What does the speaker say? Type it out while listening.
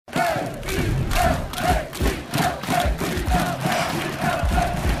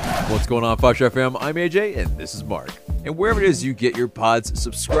going on, Fox FM? I'm AJ, and this is Mark. And wherever it is you get your pods,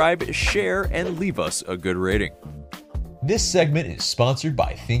 subscribe, share, and leave us a good rating. This segment is sponsored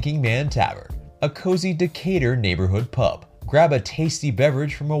by Thinking Man Tavern, a cozy Decatur neighborhood pub. Grab a tasty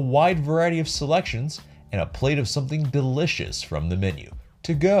beverage from a wide variety of selections and a plate of something delicious from the menu.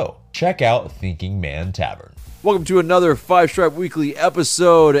 To go, check out Thinking Man Tavern. Welcome to another Five Stripe Weekly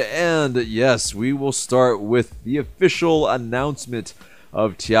episode, and yes, we will start with the official announcement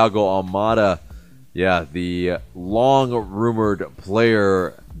of Thiago Almada. Yeah, the long-rumored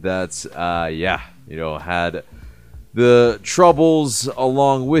player that, had the troubles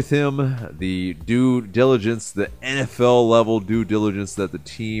along with him, the due diligence, the NFL-level due diligence that the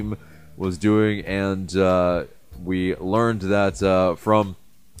team was doing, and we learned that from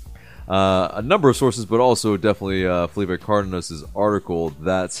a number of sources, but also definitely Felipe Cardenas' article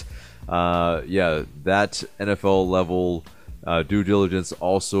that, that NFL-level due diligence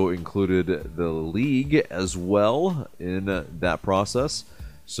also included the league as well in that process.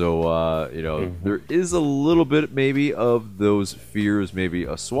 So, there is a little bit maybe of those fears maybe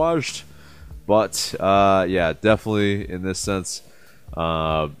assuaged. But, definitely in this sense,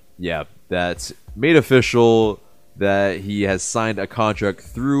 that made official that he has signed a contract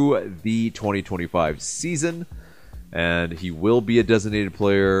through the 2025 season. And he will be a designated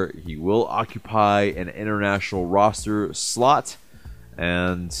player. He will occupy an international roster slot.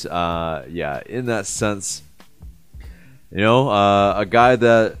 And, in that sense, a guy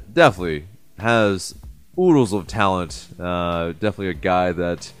that definitely has oodles of talent. Definitely a guy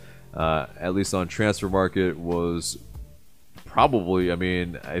that, at least on transfer market, was probably,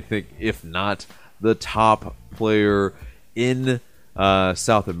 I think, if not the top player in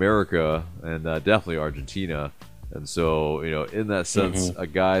South America and definitely Argentina. And so, in that sense, a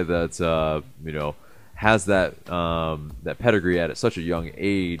guy that, has that that pedigree at such a young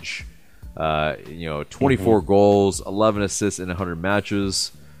age, 24 goals, 11 assists in 100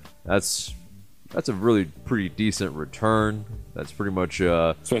 matches. That's a really pretty decent return. That's pretty much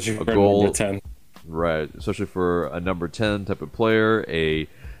especially a for goal. number 10. Right, especially for a number 10 type of player. Pretty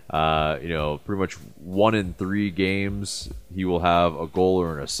much 1 in 3 games he will have a goal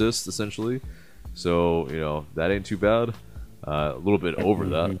or an assist, essentially. So, that ain't too bad. A little bit over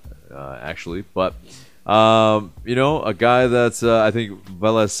that, actually. But, a guy that I think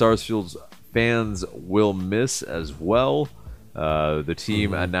Vélez Sarsfield's fans will miss as well. The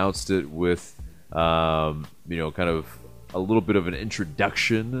team announced it with, kind of a little bit of an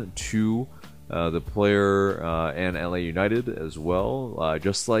introduction to the player and LA United as well.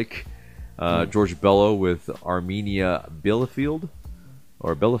 Just like George Bello with Arminia Bielefeld.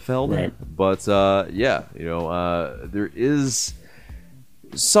 Right. But there is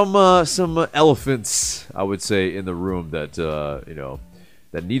some elephants, I would say, in the room that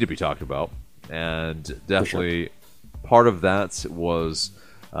that need to be talked about, and definitely part of that was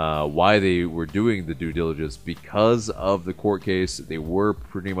why they were doing the due diligence, because of the court case. They were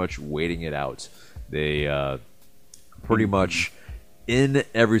pretty much waiting it out. They pretty much, in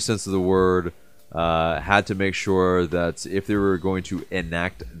every sense of the word, had to make sure that if they were going to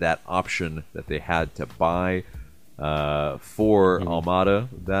enact that option that they had to buy for Almada,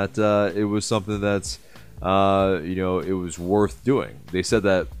 that it was something that it was worth doing. They said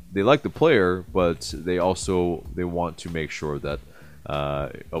that they like the player, but they want to make sure that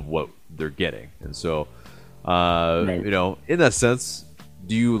of what they're getting. And so in that sense,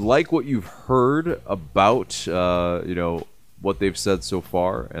 do you like what you've heard about what they've said so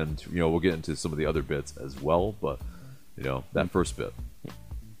far? And we'll get into some of the other bits as well, but that first bit.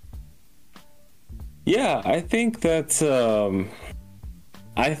 Yeah, I think that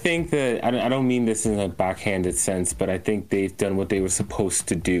I don't mean this in a backhanded sense, but I think they've done what they were supposed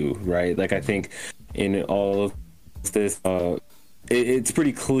to do, right? Like, I think in all of this, it's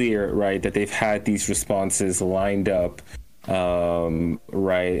pretty clear, right, that they've had these responses lined up,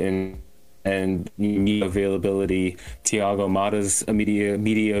 right, and media availability, Thiago Almada's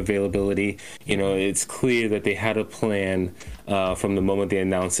media availability. It's clear that they had a plan from the moment they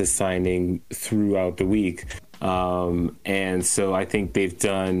announced his signing throughout the week. And so I think they've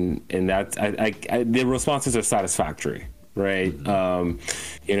done, and that the responses are satisfactory, right?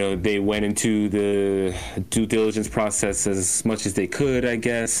 They went into the due diligence process as much as they could, I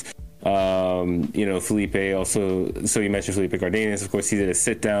guess. Felipe also, so you mentioned Felipe Cardenas, of course. He did a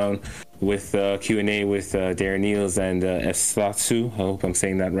sit down with Q&A with Darren Niels and Estatsu. I hope I'm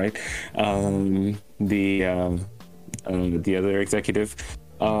saying that right. The other executive.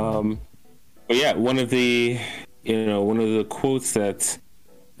 But yeah, one of the quotes that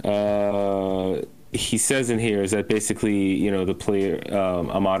he says in here is that basically, the player,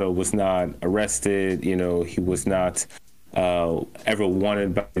 Amato, was not arrested. He was not ever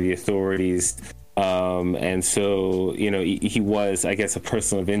wanted by the authorities. And so, he was, I guess, a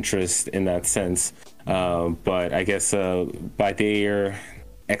person of interest in that sense. But I guess by their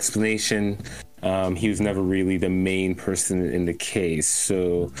explanation, he was never really the main person in the case.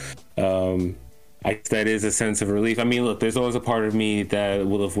 So that is a sense of relief. I mean, look, there's always a part of me that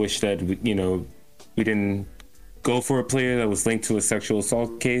would have wished that, we didn't go for a player that was linked to a sexual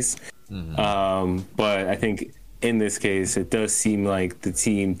assault case. But I think in this case, it does seem like the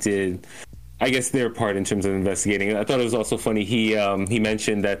team did, I guess, their part in terms of investigating. I thought it was also funny. He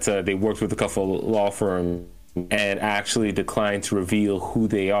mentioned that they worked with a couple of law firms and actually declined to reveal who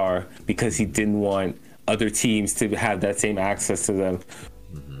they are because he didn't want other teams to have that same access to them,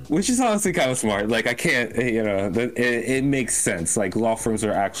 which is honestly kind of smart. Like, I can't, it makes sense. Like, law firms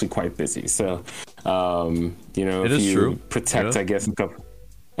are actually quite busy. So, if you true. protect, I guess,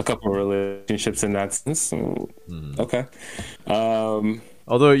 a couple of relationships in that sense. So, okay.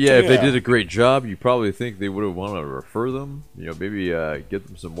 Although, if they did a great job, you probably think they would have wanted to refer them. Maybe get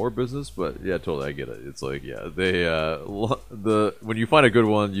them some more business. But yeah, totally, I get it. It's like, they when you find a good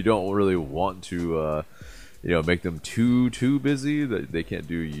one, you don't really want to make them too busy that they can't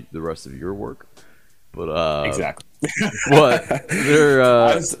do the rest of your work. But exactly. But they're.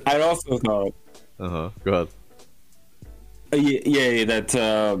 I also thought. Go ahead. That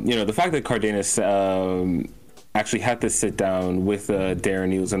the fact that Cardenas actually had to sit down with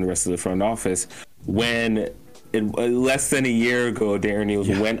Darren Eales and the rest of the front office when less than a year ago Darren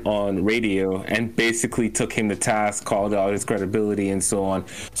Eales went on radio and basically took him to task, called out his credibility and so on.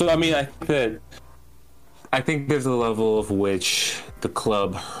 So I mean, I think there's a level of which the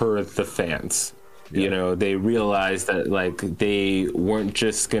club heard the fans. They realized that like they weren't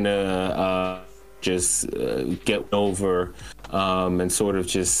just gonna get over and sort of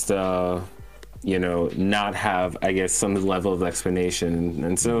just not have, I guess, some level of explanation.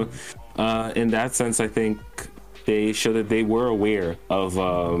 And so in that sense, I think they showed that they were aware of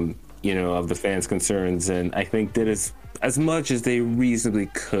of the fans' concerns, and I think did as much as they reasonably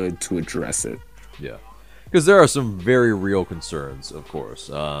could to address it. Yeah, because there are some very real concerns, of course.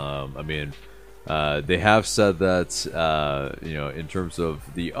 I mean, they have said that in terms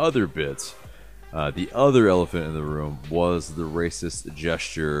of the other bits, the other elephant in the room was the racist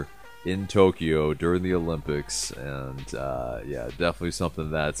gesture in Tokyo during the Olympics, and definitely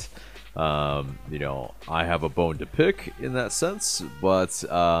something that I have a bone to pick in that sense. But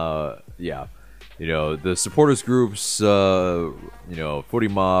the supporters groups, Footy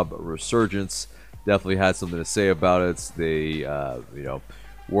Mob, Resurgence, definitely had something to say about it. They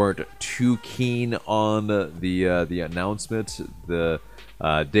weren't too keen on the announcement. The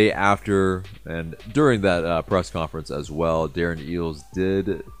day after and during that press conference as well, Darren Eales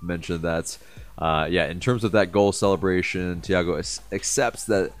did mention that, in terms of that goal celebration, Thiago accepts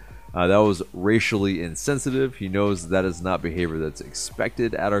that that was racially insensitive. He knows that is not behavior that's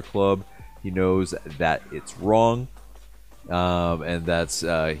expected at our club. He knows that it's wrong, and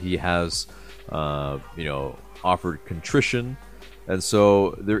that he has, offered contrition. And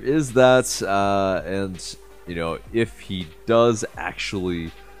so there is that, and if he does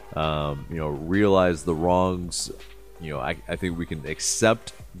actually, realize the wrongs, I think we can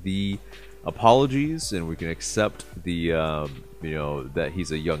accept the apologies, and we can accept the, that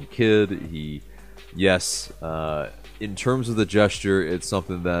he's a young kid. In terms of the gesture, it's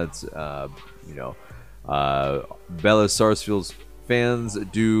something that, Belis Sarsfield's fans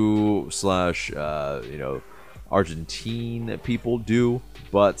do / Argentine people do,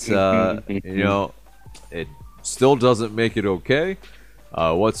 but it still doesn't make it okay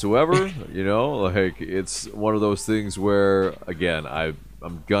whatsoever. It's one of those things where, again,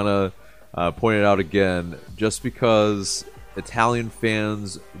 I'm gonna point it out again. Just because Italian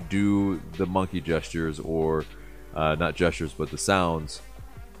fans do the monkey gestures, or not gestures but the sounds,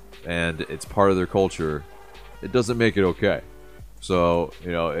 and it's part of their culture, it doesn't make it okay. So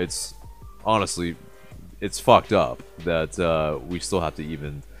it's honestly, it's fucked up that we still have to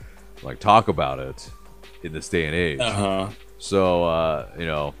even talk about it in this day and age. So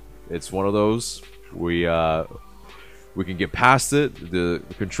it's one of those, we can get past it. The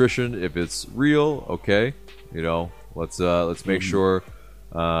contrition, if it's real, okay, let's make sure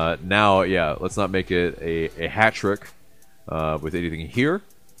now, let's not make it a hat trick with anything here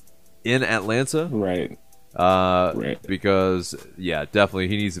in Atlanta, right? Because definitely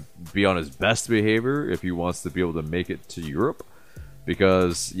he needs to be on his best behavior if he wants to be able to make it to Europe,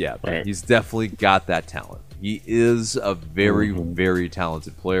 because he's definitely got that talent. He is a very very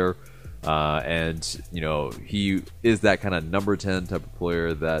talented player. And he is that kind of number 10 type of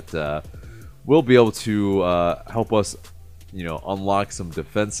player that will be able to help us unlock some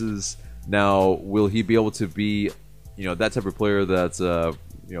defenses. Now, will he be able to be that type of player that's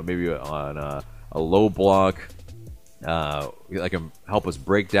maybe on a low block, that can help us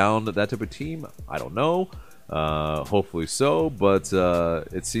break down that type of team? I don't know. Hopefully so, but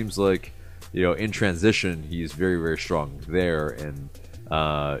it seems like in transition he's very, very strong there, and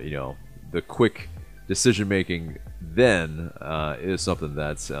the quick decision making then is something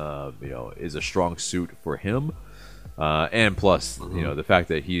that's is a strong suit for him, and plus the fact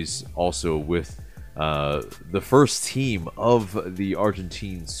that he's also with the first team of the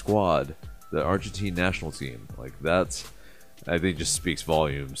Argentine squad, the Argentine national team. Like, that's, I think, just speaks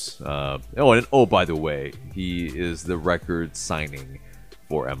volumes. And by the way, he is the record signing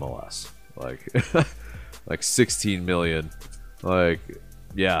for MLS. Like 16 million. Like,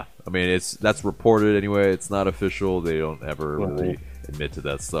 yeah. I mean, that's reported anyway. It's not official. They don't ever really admit to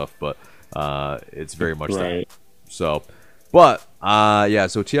that stuff, but it's very much that. So, but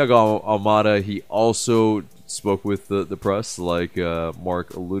so Thiago Almada, he also spoke with the press, like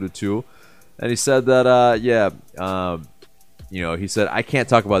Mark alluded to, and he said that he said, "I can't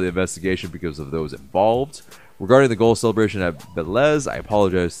talk about the investigation because of those involved. Regarding the goal celebration at Velez, I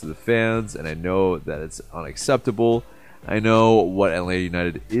apologize to the fans, and I know that it's unacceptable. I know what Atlanta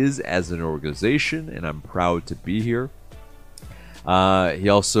United is as an organization, and I'm proud to be here." He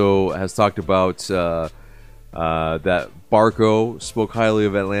also has talked about that Barco spoke highly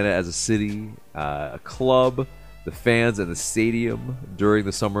of Atlanta as a city, a club, the fans, and the stadium during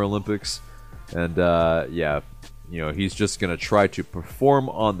the Summer Olympics. And he's just going to try to perform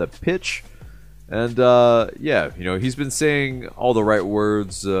on the pitch. And he's been saying all the right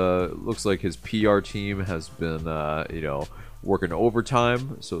words. Looks like his PR team has been working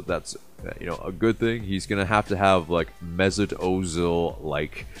overtime, so that's a good thing. He's gonna have to have like Mesut Ozil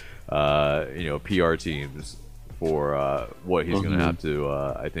like PR teams for what he's gonna have to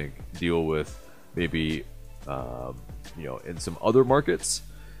I think deal with, maybe in some other markets.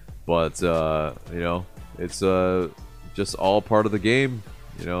 But it's just all part of the game,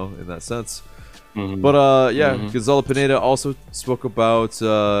 in that sense. But Gonzalo Pineda also spoke about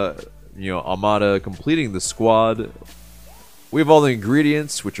Almada completing the squad. We have all the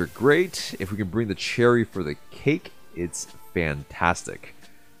ingredients, which are great. If we can bring the cherry for the cake, it's fantastic.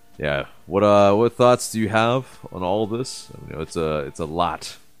 Yeah. What thoughts do you have on all of this? I mean, it's a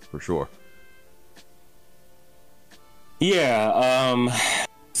lot for sure. Yeah.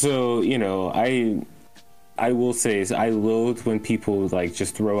 So I will say is I loathe when people like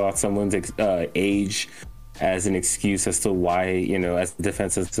just throw out someone's age as an excuse as to why, as a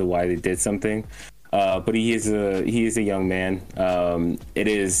defense as to why they did something. But he is a young man. I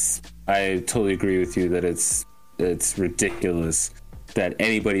totally agree with you that it's ridiculous that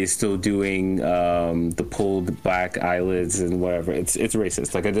anybody is still doing the pulled back eyelids and whatever. It's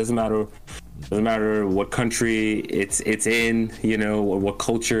racist. Like, it doesn't matter what country it's in, or what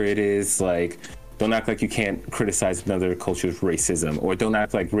culture it is. Like, don't act like you can't criticize another culture's racism, or don't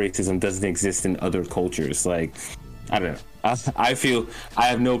act like racism doesn't exist in other cultures. Like, I don't know. I feel I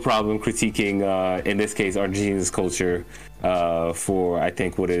have no problem critiquing, in this case, Argentina's culture for, I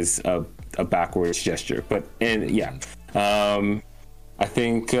think, what is a backwards gesture. But, I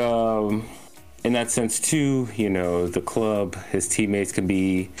think in that sense, too, the club, his teammates can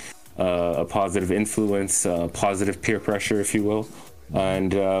be a positive influence, positive peer pressure, if you will.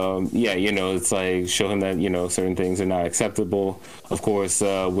 And it's like show him that certain things are not acceptable. Of course,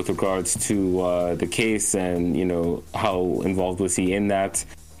 with regards to the case and how involved was he in that.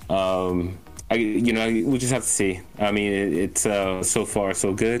 We just have to see. I mean, it's so far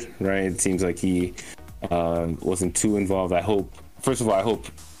so good, right? It seems like he wasn't too involved. I hope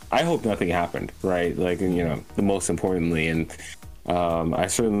nothing happened, right? Like, the most importantly, and I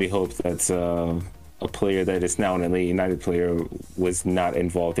certainly hope that a player that is now an Atlanta United player was not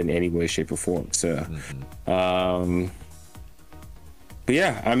involved in any way, shape, or form. So, but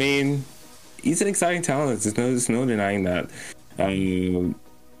yeah, I mean, he's an exciting talent. There's no denying that. Right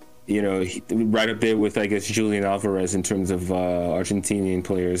up there with, I guess, Julian Alvarez in terms of Argentinian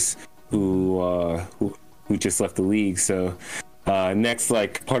players who just left the league. So, next,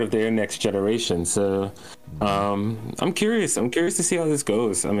 like, part of their next generation. So, I'm curious to see how this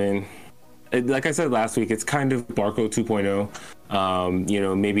goes. I mean, like I said last week, it's kind of Barco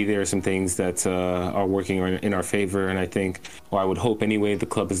 2.0. Maybe there are some things that are working in our favor, and I think, or I would hope anyway, the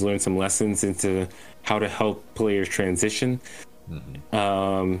club has learned some lessons into how to help players transition.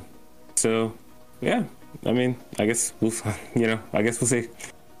 So, yeah, I mean, I guess we'll see.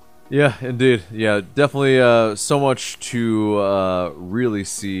 Yeah, indeed. Yeah, definitely so much to really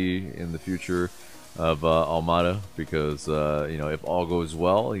see in the future of Almada because, if all goes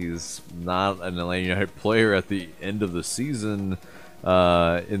well, he's not an Atlanta United player at the end of the season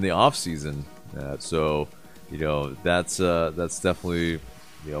in the off season. So, that's definitely,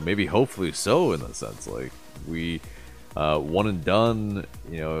 maybe hopefully so in that sense. Like, we one and done,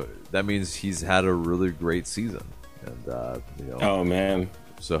 that means he's had a really great season. And, Oh man.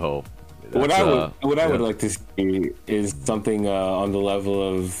 So what I would like to see is something on the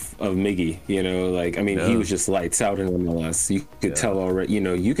level of Miggy. He was just lights out in MLS. You could tell already.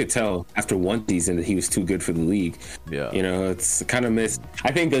 You could tell after one season that he was too good for the league. Yeah. It's kind of missed.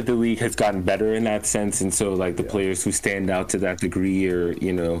 I think that the league has gotten better in that sense, and so the players who stand out to that degree are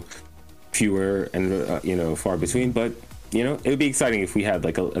fewer and far between. But it would be exciting if we had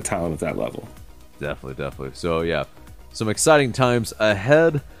a talent of that level. Definitely. So yeah, some exciting times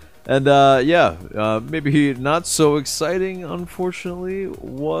ahead. And maybe not so exciting, unfortunately,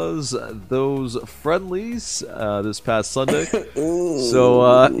 was those friendlies this past Sunday. So,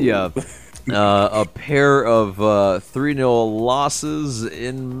 a pair of 3-0 losses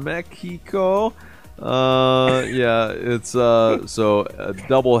in Mexico. It's so a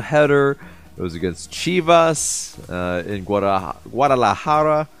double header. It was against Chivas in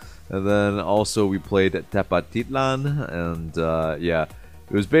Guadalajara. And then also we played at Tepatitlan. And,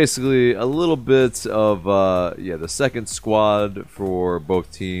 it was basically a little bit of the second squad for both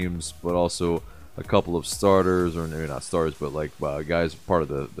teams, but also a couple of starters, or maybe not starters, but guys part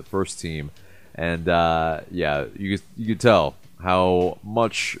of the first team. And you could tell how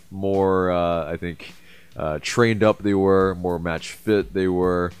much more I think trained up they were, more match fit they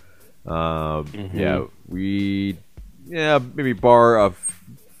were. Maybe bar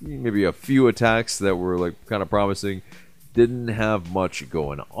maybe a few attacks that were kind of promising. Didn't have much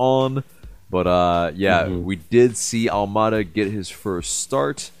going on, but we did see Almada get his first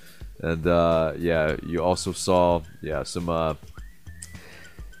start, and you also saw some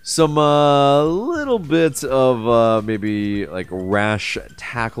little bit of maybe rash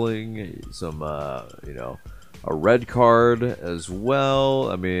tackling, some a red card as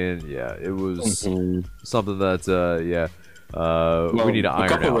well. I mean, it was something that we need to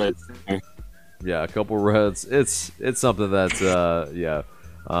iron out. Reds. Yeah, a couple reds. It's something that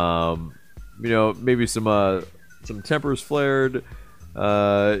maybe some tempers flared.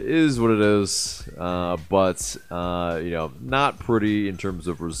 Is what it is. But not pretty in terms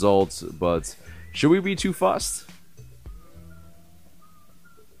of results. But should we be too fussed?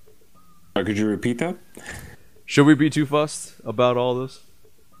 Could you repeat that? Should we be too fussed about all this?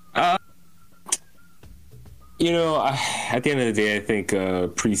 At the end of the day, I think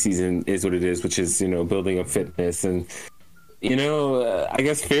preseason is what it is, which is, building up fitness. And, I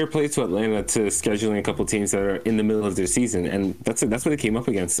guess fair play to Atlanta to scheduling a couple teams that are in the middle of their season. And that's what they came up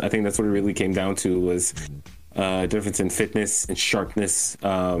against. I think that's what it really came down to was difference in fitness and sharpness.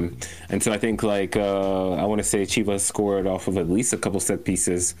 And so I think, I want to say Chivas scored off of at least a couple set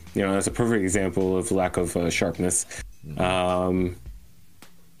pieces. That's a perfect example of lack of sharpness. A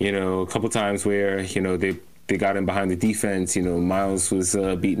couple times where, they got in behind the defense. Miles was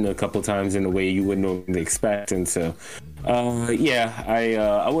beaten a couple times in a way you wouldn't normally expect. And so,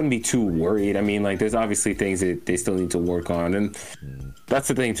 I wouldn't be too worried. I mean, there's obviously things that they still need to work on. And that's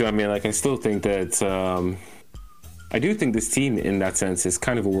the thing, too. I mean, I still think that I do think this team, in that sense, is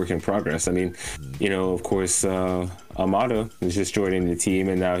kind of a work in progress. I mean, of course, Almada is just joining the team,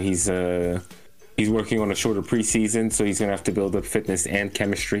 and now he's working on a shorter preseason, so he's going to have to build up fitness and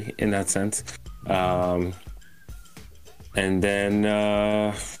chemistry in that sense. And then,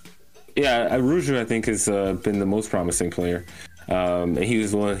 Araujo, I think, has been the most promising player. He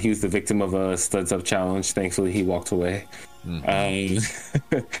was the victim of a studs up challenge. Thankfully, he walked away. You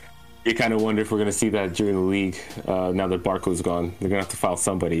kind of wonder if we're going to see that during the league now that Barco's gone. They're going to have to file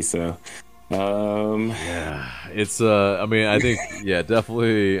somebody. So, it's. I mean, I think,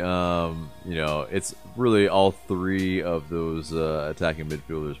 definitely. It's really all three of those attacking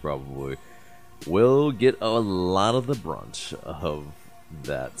midfielders probably will get a lot of the brunt of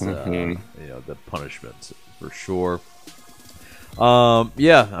that, the punishment for sure. I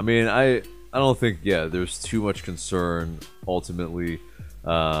mean, I don't think, there's too much concern ultimately.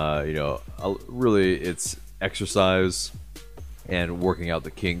 Really it's exercise and working out the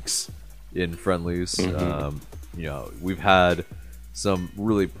kinks in friendlies. We've had some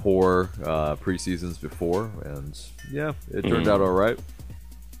really poor preseasons before, and it turned out all right.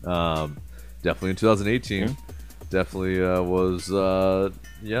 Definitely in 2018. Definitely was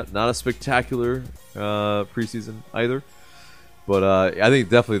not a spectacular preseason either. But I think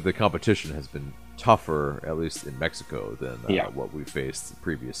definitely the competition has been tougher, at least in Mexico, than what we faced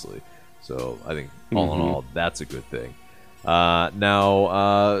previously. So I think all in all, that's a good thing.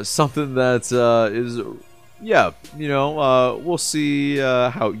 Now, something that is, we'll see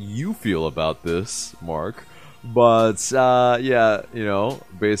how you feel about this, Mark. But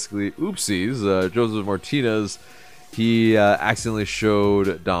basically, oopsies. Joseph Martinez, he accidentally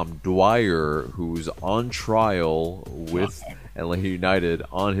showed Dom Dwyer, who's on trial with Atlanta United,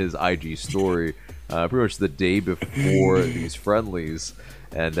 on his IG story pretty much the day before these friendlies.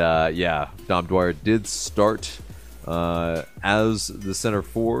 And Dom Dwyer did start as the center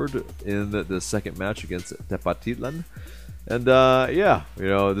forward in the second match against Tepatitlan. And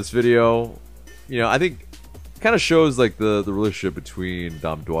this video, I think kind of shows like the relationship between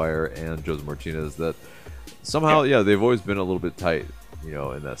Dom Dwyer and Joseph Martinez, that somehow they've always been a little bit tight,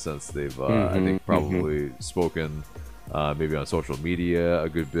 in that sense. They've I think probably spoken maybe on social media a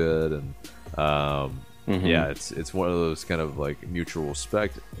good bit, and it's one of those kind of like mutual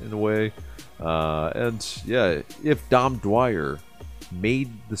respect in a way. If Dom Dwyer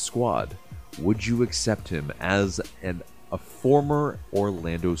made the squad, would you accept him as a former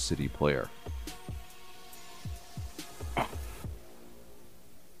Orlando City player?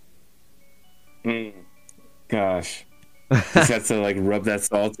 Gosh, just had to like rub that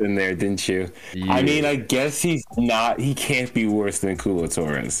salt in there, didn't you? Yeah. I mean, I guess he can't be worse than Cubo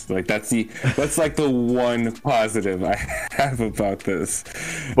Torres. Like that's like the one positive I have about this.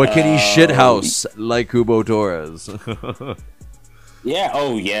 But can he shithouse like Cubo Torres? Yeah.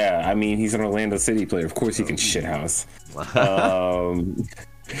 Oh yeah. I mean, he's an Orlando City player. Of course he can shithouse.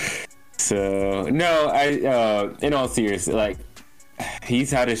 So no, in all seriousness, like, he's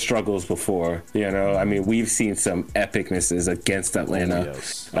had his struggles before, I mean, we've seen some epicnesses against Atlanta.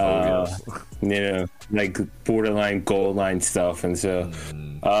 Like borderline goal line stuff. And so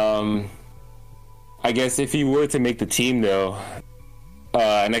I guess if he were to make the team though,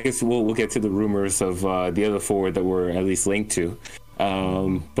 and I guess we'll get to the rumors of the other forward that we're at least linked to,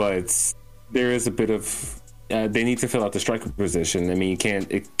 but there is a bit of they need to fill out the striker position. I mean,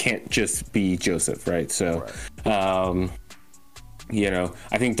 it can't just be Joseph, right? So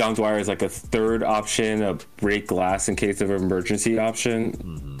I think Dom Dwyer is like a third option, a break glass in case of emergency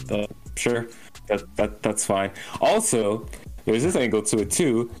option. Sure, that's fine. Also, there's this angle to it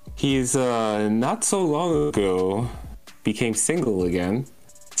too. He's not so long ago became single again.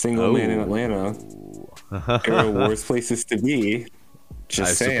 Single man in Atlanta. There are worse places to be.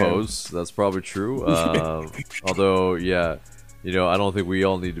 Just saying. Suppose that's probably true. Although, I don't think we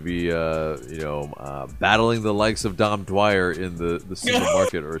all need to be, battling the likes of Dom Dwyer in the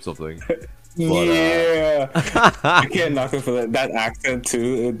supermarket or something. But, I can't knock him for that accent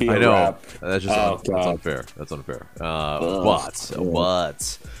too. It'd be a rap. That's just that's unfair. That's unfair.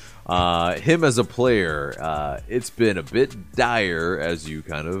 But him as a player, it's been a bit dire, as you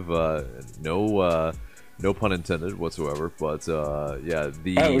kind of no pun intended whatsoever. But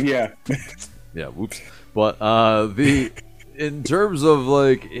whoops. But in terms of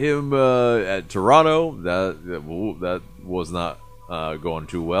like him at Toronto, that was not going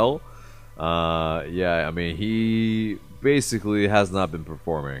too well. I mean, he basically has not been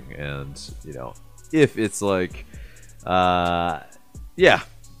performing, and if it's like, like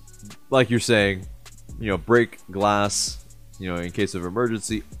you're saying, break glass, in case of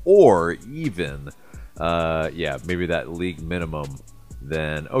emergency, or even, maybe that league minimum,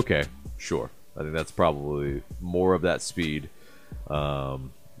 then okay, sure. I think that's probably more of that speed. The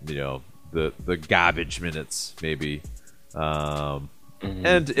garbage minutes, maybe.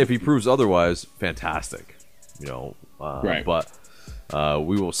 And if he proves otherwise, fantastic. Right. But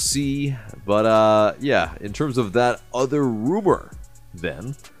we will see. But in terms of that other rumor,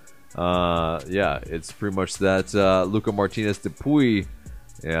 then, it's pretty much that Luca Martinez Dupuy,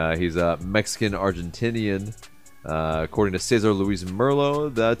 he's a Mexican-Argentinian. According to Cesar Luis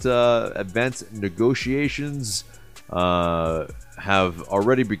Merlo, that advanced negotiations have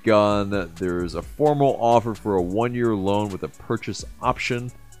already begun. There's a formal offer for a 1-year loan with a purchase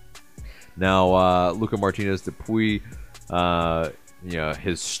option. Now, Luca Martinez Dupuy,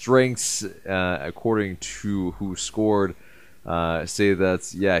 his strengths, according to Who Scored, say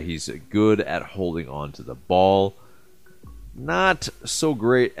that, he's good at holding on to the ball. Not so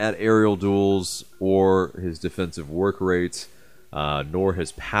great at aerial duels or his defensive work rate, nor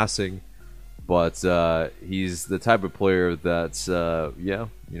his passing. But he's the type of player that,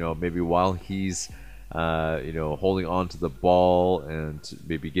 maybe while he's, holding on to the ball and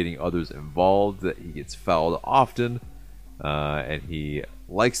maybe getting others involved, that he gets fouled often. And he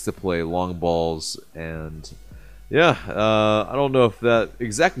likes to play long balls and, Yeah, I don't know if that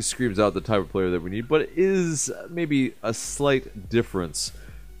exactly screams out the type of player that we need, but it is maybe a slight difference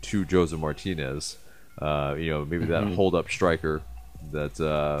to Joseph Martinez. Maybe that hold-up striker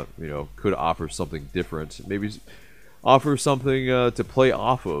that could offer something different. Maybe offer something to play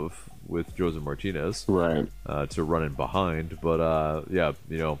off of with Joseph Martinez, right? To run in behind. But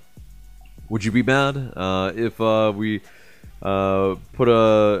would you be mad if we put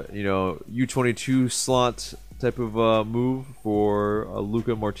a U22 slot type of move for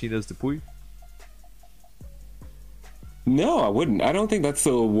Luca Martinez Dupuy? No, I wouldn't. I don't think that's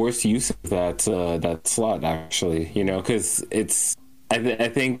the worst use of that slot, actually. Because it's. I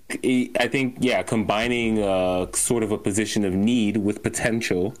think, yeah, combining sort of a position of need with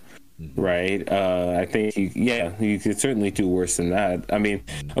potential, right? I think, you could certainly do worse than that. I mean,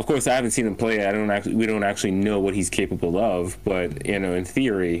 of course, I haven't seen him play. We don't actually know what he's capable of, but in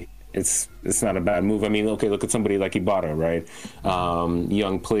theory, it's not a bad move. I mean, okay, look at somebody like Ibarra, right?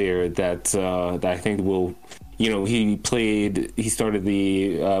 Young player that I think will. He started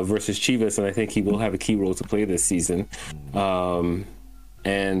the versus Chivas, and I think he will have a key role to play this season.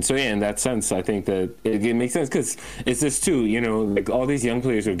 And so, in that sense, I think that it makes sense because it's this too, like all these young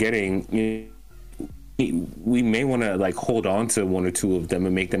players are getting, we may want to like hold on to one or two of them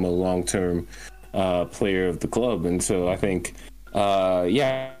and make them a long-term player of the club. And so I think,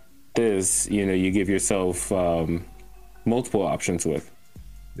 it is, you give yourself multiple options with.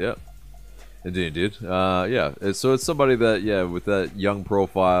 Yeah. Indeed, dude. So it's somebody that, with that young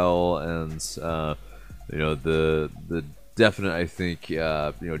profile and, the definite, I think,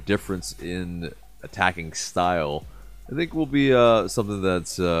 difference in attacking style, I think will be something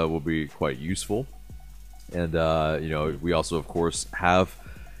that will be quite useful. And, we also, of course, have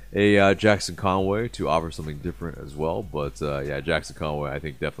a Jackson Conway to offer something different as well. But, Jackson Conway, I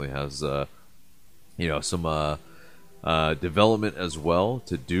think, definitely has, some development as well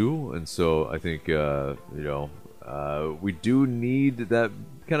to do. And so I think, we do need that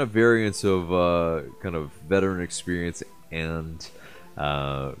kind of variance of kind of veteran experience and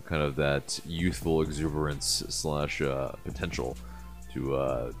kind of that youthful exuberance / potential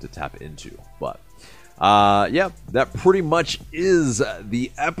to tap into. But that pretty much is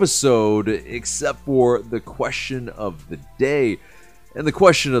the episode, except for the question of the day. And the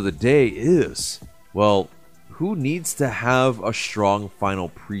question of the day is, well, who needs to have a strong final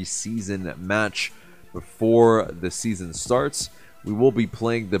preseason match before the season starts? We will be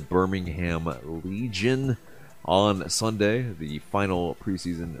playing the Birmingham Legion on Sunday, the final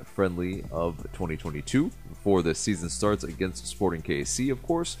preseason friendly of 2022 before the season starts against Sporting KC, of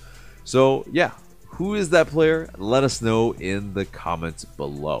course. So, who is that player? Let us know in the comments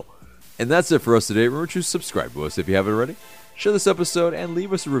below. And that's it for us today. Remember to subscribe to us if you haven't already. Share this episode and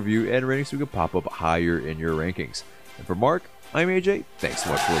leave us a review and rating so we can pop up higher in your rankings. And for Mark, I'm AJ. Thanks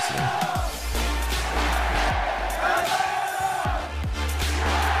so much for listening.